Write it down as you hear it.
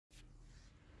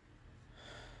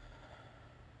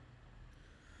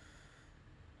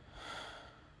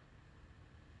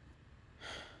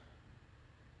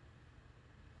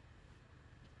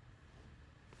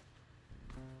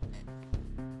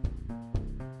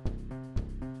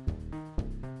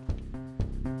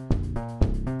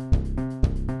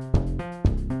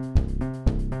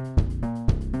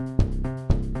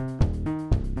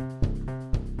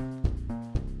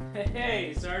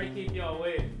sorry to keep y'all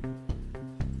waiting.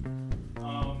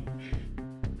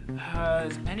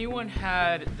 Has anyone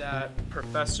had that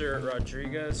Professor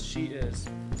Rodriguez? She is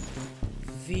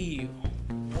the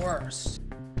worst.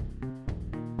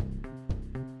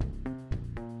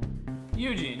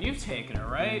 Eugene, you've taken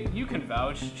her, right? You can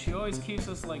vouch. She always keeps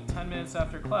us like 10 minutes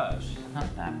after class.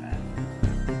 Not that bad.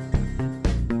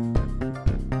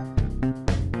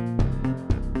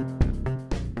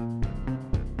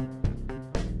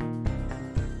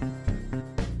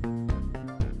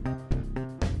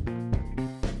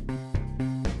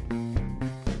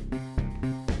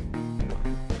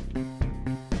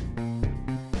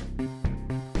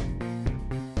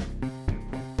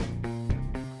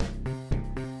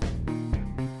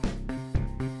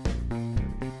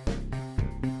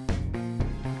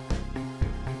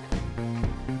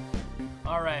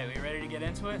 Alright, we ready to get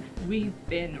into it? We've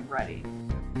been ready.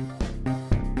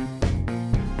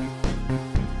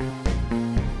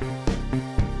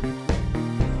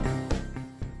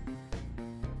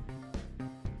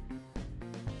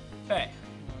 Hey,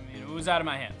 it was out of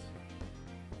my hands.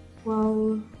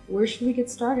 Well, where should we get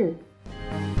started?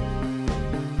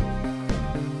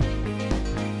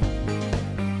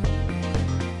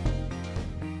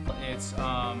 It's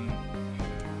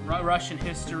Russian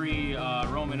history,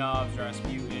 Romanovs,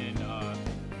 Rasputin,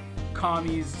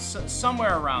 commies,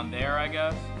 somewhere around there, I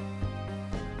guess.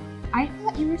 I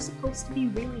thought you were supposed to be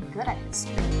really good at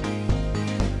history.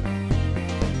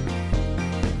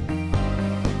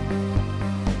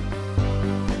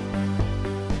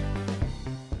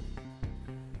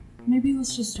 Maybe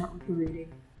let's just start with the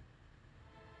reading.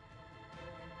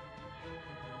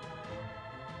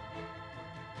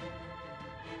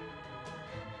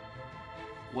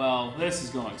 Well, this is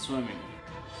going swimmingly.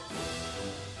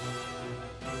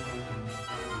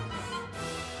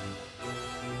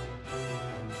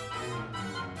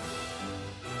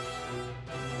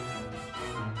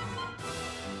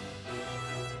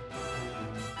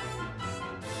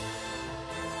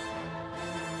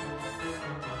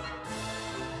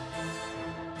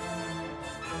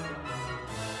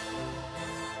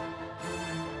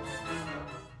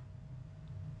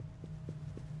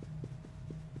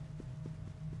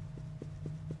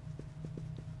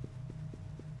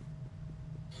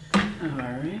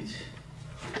 Alright.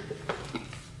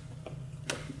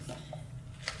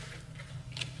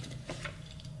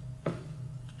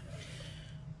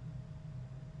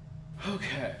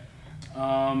 Okay.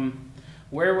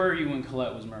 Where were you when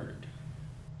Colette was murdered?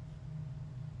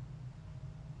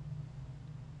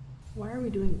 Why are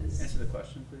we doing this? Answer the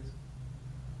question, please.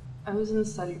 I was in the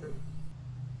study room.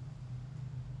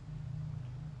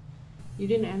 You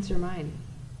didn't answer mine.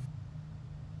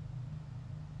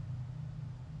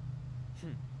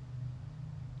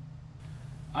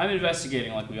 I'm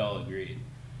investigating like we all agreed.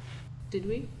 Did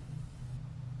we?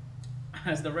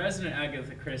 As the resident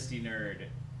Agatha Christie nerd,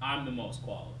 I'm the most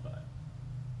qualified.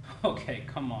 Okay,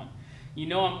 come on. You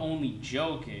know I'm only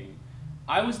joking.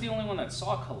 I was the only one that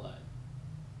saw Colette.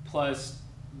 Plus,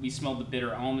 we smelled the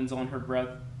bitter almonds on her breath,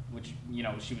 which, you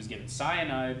know, she was given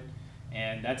cyanide,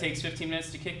 and that takes 15 minutes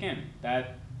to kick in.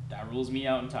 That rules me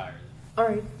out entirely.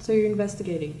 Alright, so you're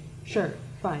investigating. Sure,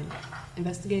 fine.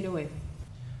 Investigate away.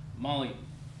 Molly,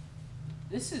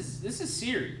 this is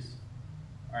serious.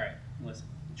 Alright, listen.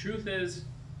 The truth is,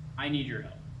 I need your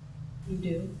help. You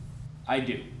do? I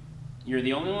do. You're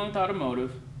the only one without a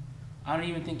motive. I don't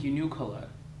even think you knew Colette.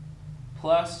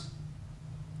 Plus,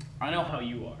 I know how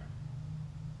you are.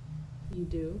 You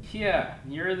do? Yeah,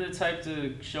 you're the type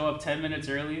to show up 10 minutes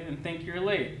early and think you're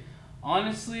late.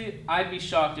 Honestly, I'd be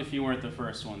shocked if you weren't the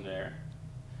first one there.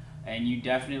 And you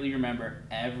definitely remember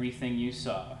everything you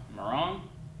saw. Am I wrong?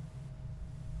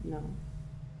 No.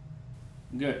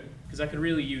 Good, because I could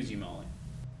really use you, Molly.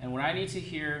 And what I need to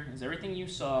hear is everything you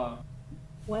saw.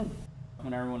 When?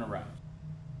 When everyone arrived.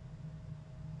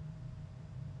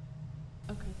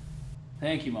 Okay.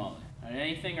 Thank you, Molly. Did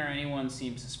anything or anyone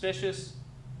seem suspicious?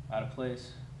 Out of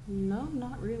place? No,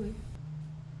 not really.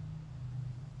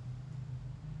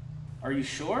 Are you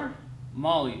sure?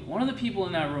 Molly, one of the people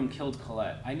in that room killed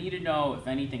Colette. I need to know if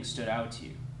anything stood out to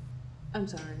you. I'm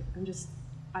sorry.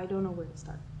 I don't know where to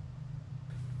start.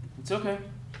 It's okay.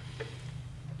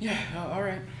 Yeah,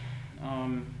 alright.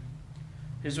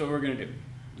 Here's what we're gonna do.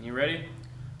 You ready?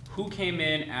 Who came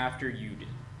in after you did?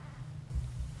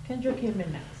 Kendra came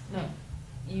in next. No,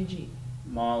 Eugene.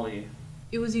 Molly.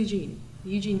 It was Eugene.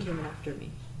 Eugene came in after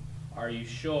me. Are you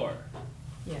sure?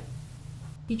 Yeah.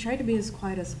 He tried to be as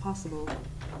quiet as possible.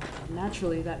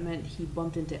 Naturally, that meant he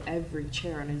bumped into every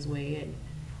chair on his way in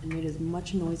and made as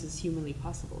much noise as humanly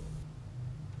possible.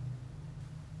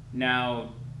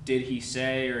 Now, Did he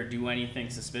say or do anything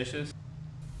suspicious?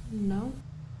 No.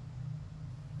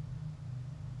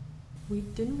 We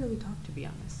didn't really talk, to be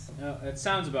honest. It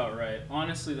sounds about right.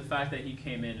 Honestly, the fact that he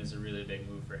came in is a really big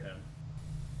move for him.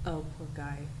 Oh, poor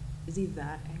guy. Is he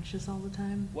that anxious all the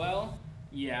time? Well,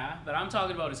 yeah, but I'm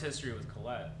talking about his history with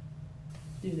Colette.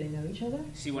 Do they know each other?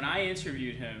 See, when I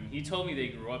interviewed him, he told me they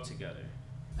grew up together.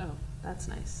 Oh, that's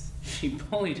nice. She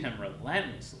bullied him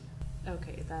relentlessly.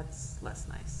 Okay, that's less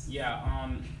nice. Yeah,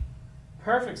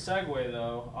 perfect segue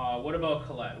though. What about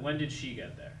Colette? When did she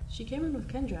get there? She came in with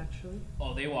Kendra, actually.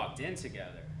 Oh, they walked in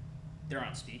together. They're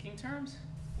on speaking terms?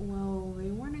 Well,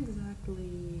 they weren't exactly...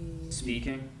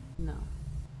 Speaking? No.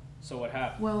 So what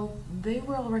happened? Well, they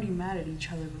were already mad at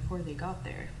each other before they got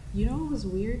there. You know what was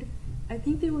weird? I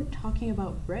think they were talking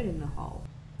about bread in the hall.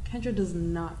 Kendra does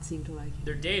not seem to like him.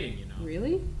 They're dating, you know.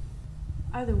 Really?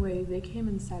 Either way, they came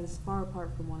and sat as far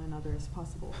apart from one another as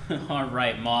possible. All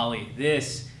right, Molly.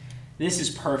 This is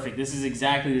perfect. This is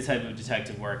exactly the type of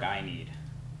detective work I need.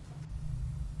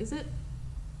 Is it?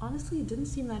 Honestly, it didn't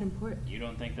seem that important. You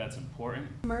don't think that's important?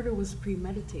 Murder was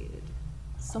premeditated.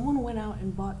 Someone went out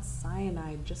and bought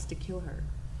cyanide just to kill her.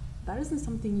 That isn't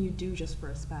something you do just for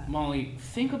a spat. Molly,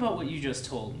 think about what you just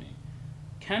told me.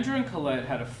 Kendra and Colette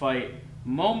had a fight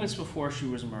moments before she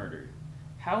was murdered.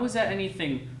 How is that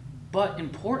anything but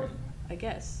important? I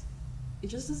guess. It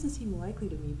just doesn't seem likely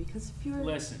to me because if you're...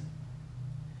 Listen.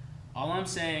 All I'm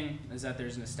saying is that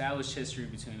there's an established history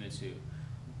between the two.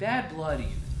 Bad blood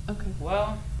even. Okay.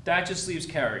 Well, that just leaves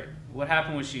Kerri. What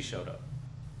happened when she showed up?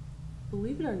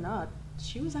 Believe it or not,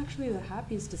 she was actually the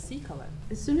happiest to see Colette.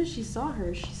 As soon as she saw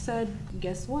her, she said,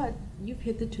 "Guess what? You've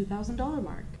hit the $2,000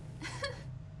 mark."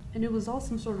 And it was all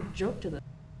some sort of joke to them.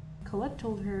 Colette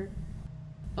told her,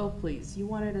 "Oh please, you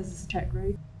want it as a check,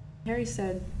 right?" Kerri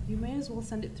said, "You may as well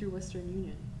send it through Western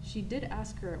Union." She did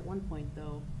ask her at one point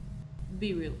though,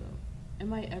 "Be real though,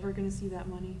 am I ever gonna see that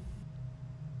money?"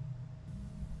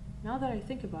 Now that I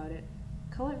think about it,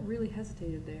 Colette really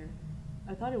hesitated there.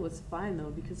 I thought it was fine though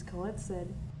because Colette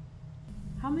said,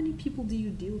 "How many people do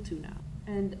you deal to now?"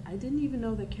 And I didn't even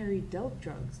know that Kerri dealt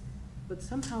drugs, but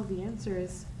somehow the answer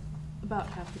is about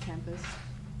half the campus.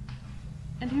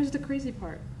 And here's the crazy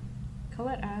part.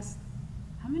 Colette asked,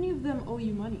 "How many of them owe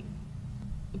you money?"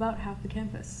 About half the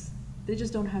campus. They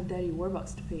just don't have Daddy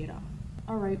Warbucks to pay it off.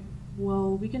 Alright,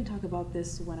 well, we can talk about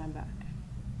this when I'm back.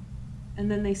 And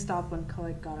then they stopped when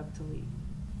Colette got up to leave.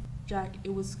 Jack,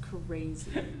 it was crazy.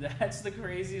 That's the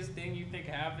craziest thing you think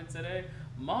happened today?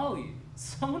 Molly,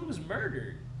 someone was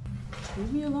murdered.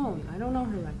 Leave me alone. I don't know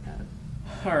her like that.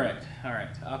 Alright.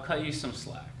 I'll cut you some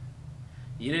slack.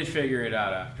 You did figure it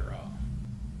out after all.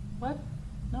 What?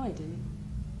 No, I didn't.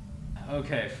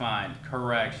 Okay, fine.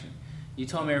 Correction. You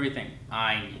told me everything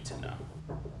I need to know.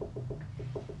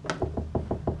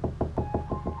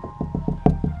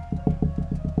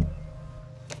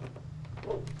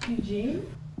 Eugene?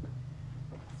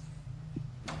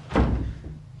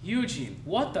 Eugene,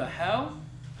 what the hell?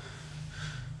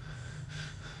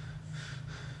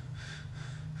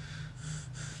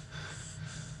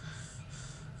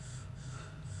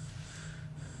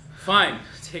 Fine,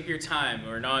 take your time.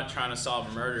 We're not trying to solve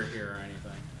a murder here or anything.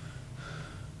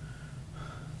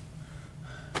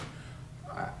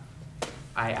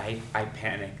 I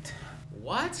panicked.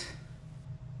 What?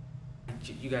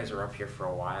 You guys were up here for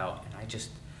a while, and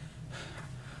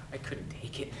I couldn't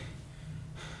take it.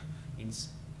 Means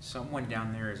someone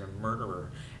down there is a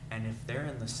murderer, and if they're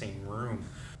in the same room...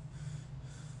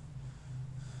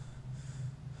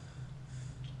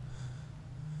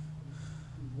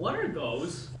 What are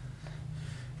those?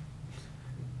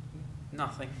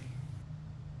 Nothing.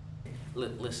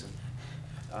 Listen,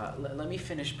 let me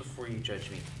finish before you judge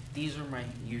me. These are my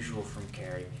usual from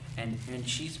Kerri, and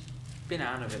she's been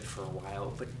out of it for a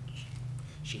while, but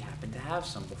she happened to have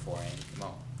some before, and,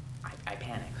 well, I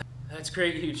panicked. That's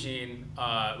great, Eugene.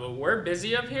 Well, we're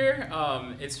busy up here.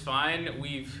 It's fine.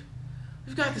 We've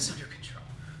got this under control.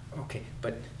 Okay,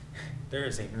 but there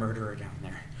is a murderer down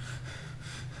there.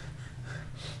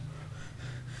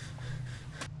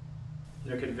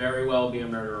 There could very well be a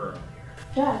murderer up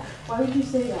here. Jack, why would you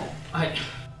say that?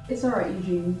 It's alright,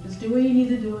 Eugene. Just do what you need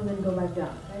to do and then go back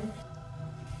down, okay?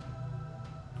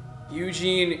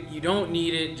 Eugene, you don't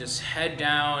need it. Just head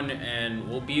down and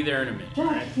we'll be there in a minute. Jack,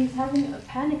 right? he's having a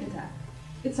panic attack.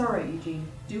 It's alright, Eugene.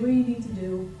 Do what you need to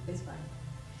do. It's fine.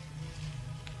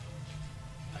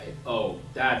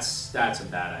 That's a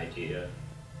bad idea.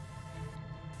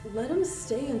 Let him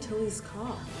stay until he's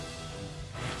calm.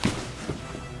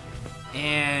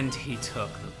 And he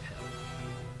took the pill.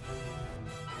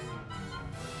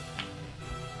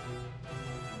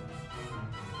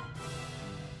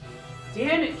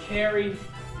 Damn it, Kerri.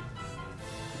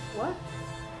 What?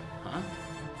 Huh?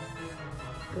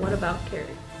 What about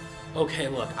Kerri? Okay,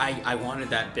 look, I wanted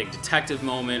that big detective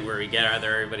moment where we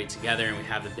gather everybody together and we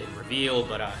have the big reveal,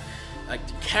 but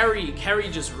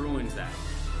Kerri just ruins that.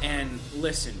 And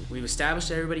listen, we've established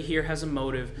that everybody here has a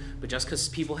motive, but just because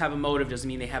people have a motive doesn't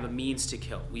mean they have a means to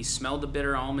kill. We smelled the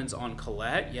bitter almonds on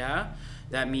Colette, yeah?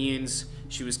 That means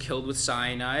she was killed with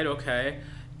cyanide, okay?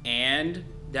 And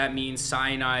that means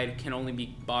cyanide can only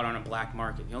be bought on a black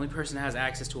market. The only person that has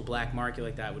access to a black market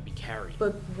like that would be Kerri.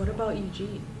 But what about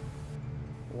Eugene?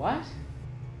 What?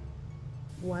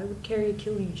 Why would Kerri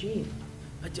kill Eugene?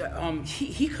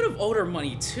 He could have owed her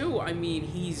money too. I mean,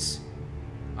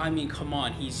 come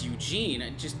on, he's Eugene.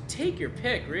 Just take your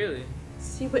pick, really.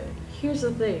 See, but here's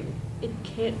the thing. It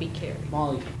can't be Kerri.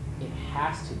 Molly, it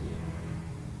has to be.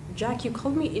 Jack, you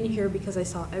called me in here because I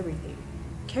saw everything.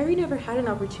 Kerri never had an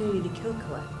opportunity to kill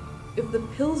Colette. If the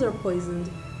pills are poisoned,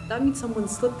 that means someone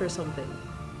slipped or something.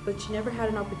 But she never had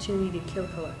an opportunity to kill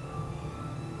Colette.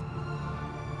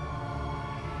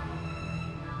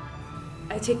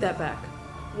 I take that back.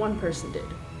 One person did.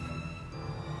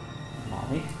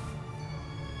 Molly?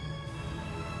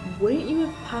 Wouldn't you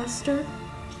have passed her?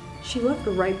 She left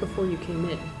right before you came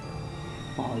in.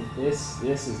 Molly, this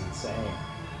is insane.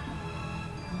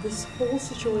 This whole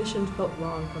situation felt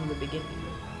wrong from the beginning.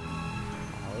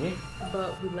 Molly?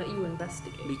 But we let you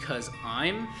investigate. Because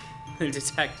I'm the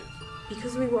detective.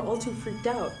 Because we were all too freaked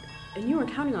out. And you were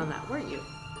counting on that, weren't you?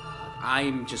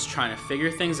 I'm just trying to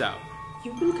figure things out.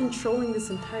 You've been controlling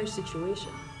this entire situation.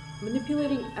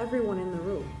 Manipulating everyone in the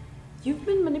room. You've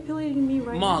been manipulating me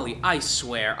right Molly, now. I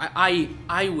swear,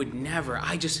 I would never.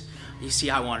 You see,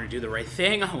 I wanted to do the right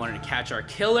thing. I wanted to catch our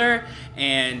killer,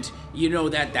 and you know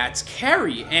that's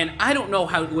Kerri. And I don't know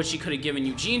what she could have given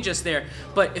Eugene just there,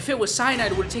 but if it was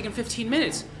cyanide, it would have taken 15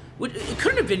 minutes. It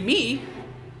couldn't have been me,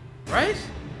 right?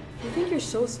 You think you're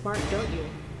so smart, don't you?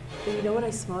 But you know what I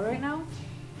smell right now?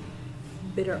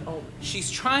 Bitter almonds.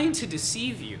 She's trying to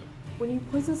deceive you. When you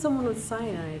poison someone with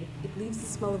cyanide, it leaves the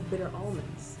smell of bitter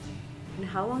almonds. And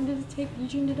how long did it take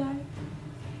Eugene to die?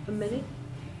 A minute?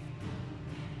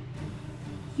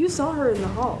 You saw her in the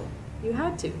hall. You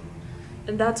had to.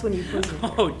 And that's when you poisoned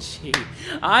her. Oh, gee.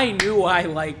 I knew I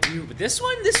liked you, but this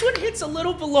one hits a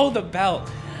little below the belt.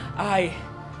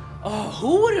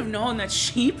 Who would have known that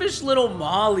sheepish little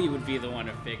Molly would be the one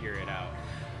to figure it out?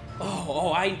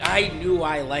 I knew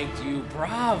I liked you.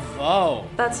 Bravo.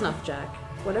 That's enough, Jack.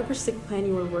 Whatever sick plan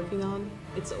you were working on,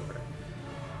 it's over.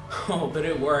 Oh, but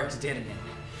it worked, didn't it?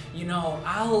 You know,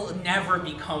 I'll never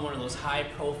become one of those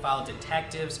high-profile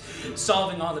detectives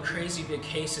solving all the crazy big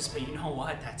cases, but you know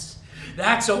what?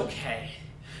 That's okay.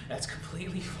 That's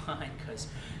completely fine, because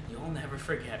you'll never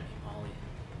forget me, Molly,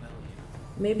 will you?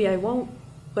 Maybe I won't,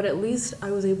 but at least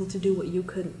I was able to do what you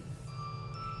couldn't.